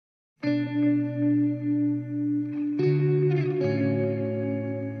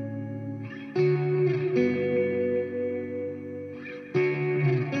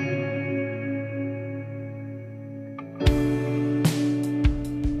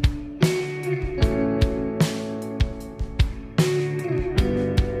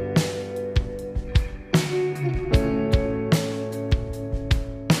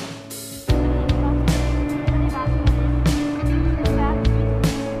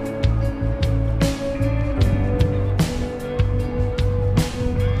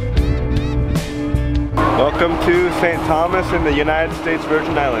Welcome to St. Thomas in the United States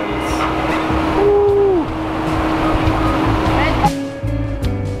Virgin Islands. Woo!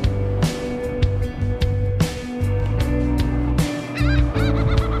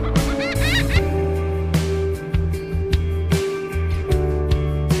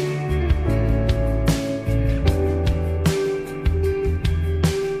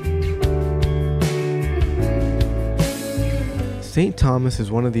 St. Thomas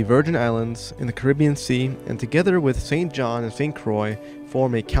is one of the Virgin Islands in the Caribbean Sea, and together with St. John and Saint Croix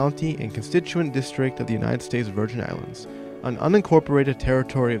form a county and constituent district of the United States Virgin Islands, an unincorporated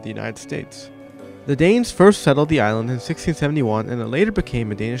territory of the United States. The Danes first settled the island in 1671, and it later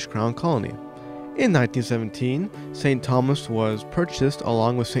became a Danish crown colony. In 1917, St. Thomas was purchased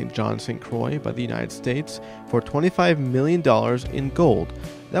along with St. John and St. Croix by the United States for $25 million in gold.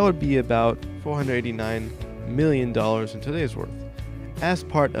 That would be about $489 million in today's worth, as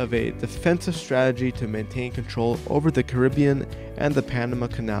part of a defensive strategy to maintain control over the Caribbean and the Panama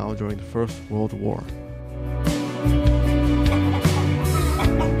Canal during the First World War.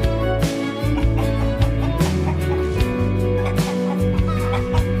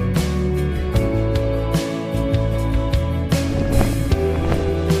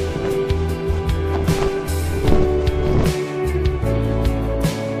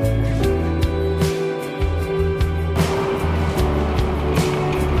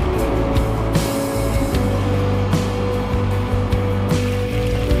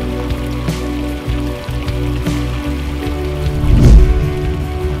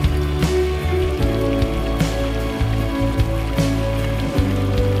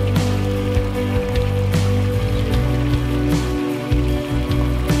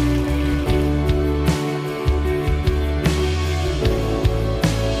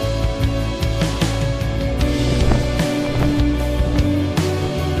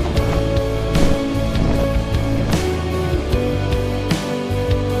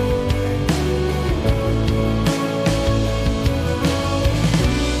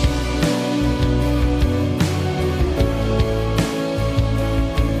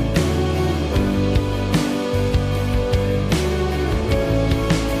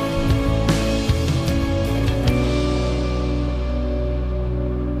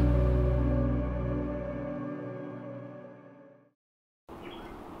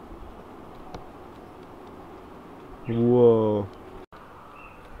 Wow.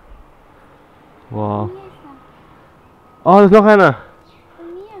 Wow. Oh, er is nog een.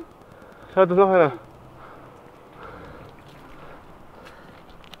 Schau, er is nog een. Er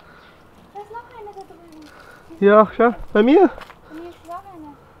is nog een da drüben. Ja, schau, bei mir. Bei mir ist noch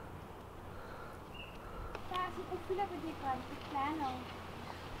eine. Da sieht ein Füller bei dir gerade, das ist kleiner.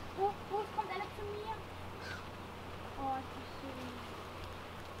 Wo kommt einer zu mir? Oh, ist das schön.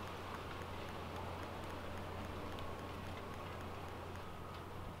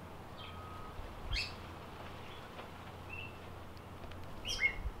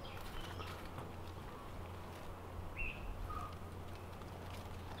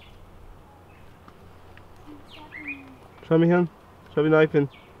 Schau mich an. Schau, wie nah ich bin.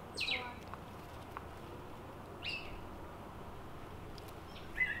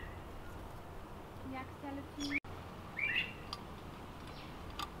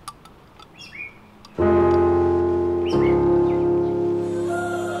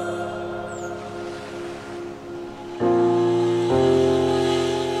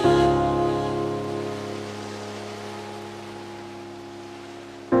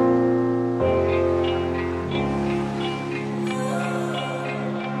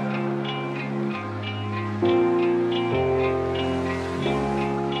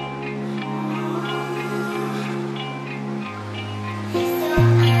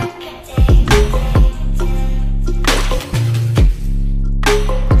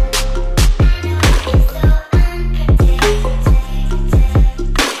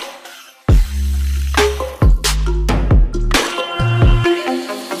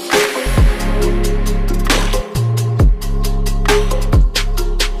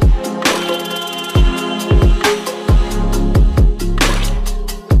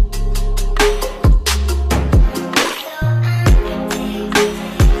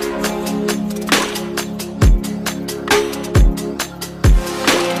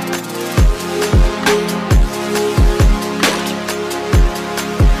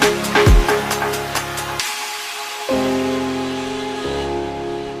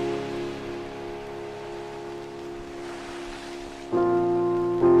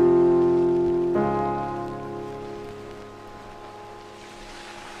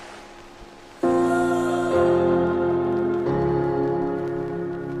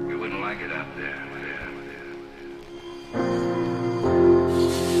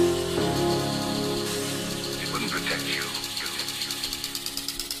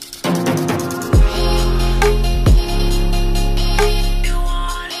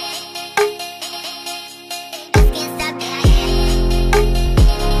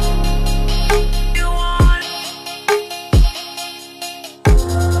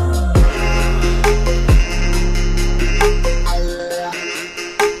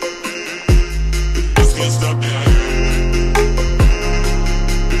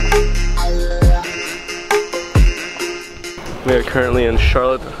 We are currently in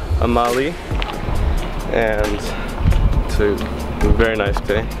Charlotte, Amalie, and it's a very nice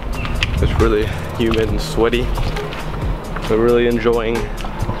day. It's really humid and sweaty. We're really enjoying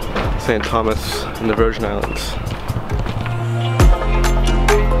St. Thomas and the Virgin Islands.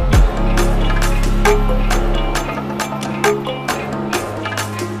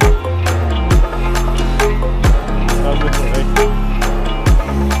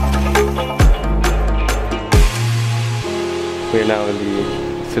 We are now in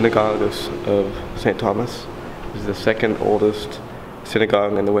the Synagogue of St. Thomas. This is the second oldest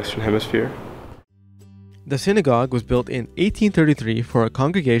synagogue in the Western Hemisphere. The synagogue was built in 1833 for a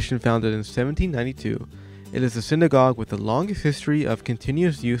congregation founded in 1792. It is a synagogue with the longest history of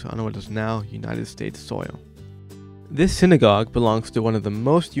continuous use on what is now United States soil. This synagogue belongs to one of the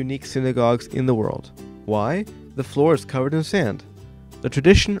most unique synagogues in the world. Why? The floor is covered in sand. The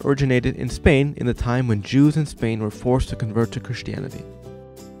tradition originated in Spain in the time when Jews in Spain were forced to convert to Christianity.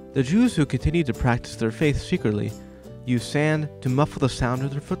 The Jews who continued to practice their faith secretly used sand to muffle the sound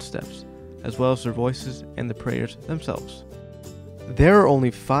of their footsteps, as well as their voices and the prayers themselves. There are only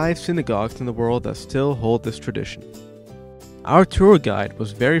 5 synagogues in the world that still hold this tradition. Our tour guide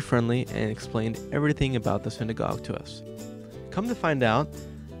was very friendly and explained everything about the synagogue to us. Come to find out,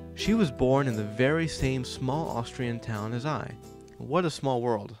 she was born in the very same small Austrian town as I. What a small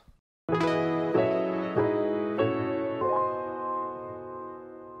world.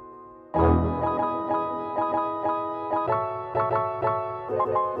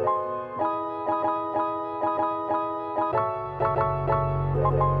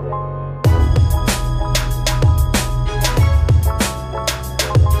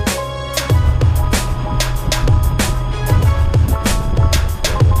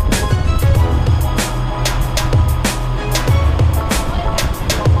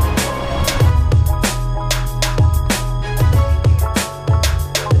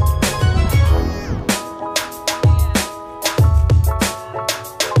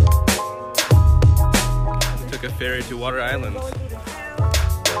 A ferry to Water Island.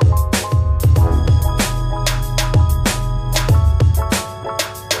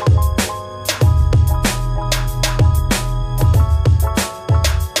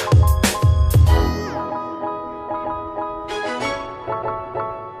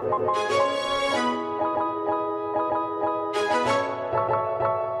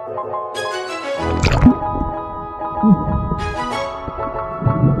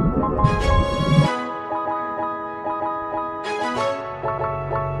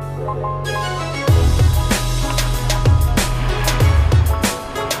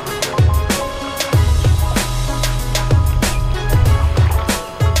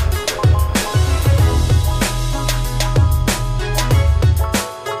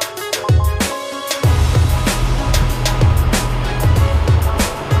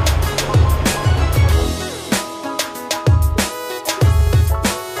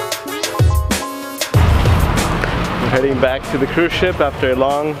 Heading back to the cruise ship after a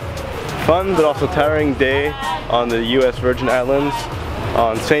long, fun but also tiring day on the US Virgin Islands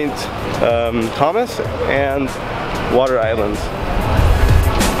on St. Thomas and Water Islands.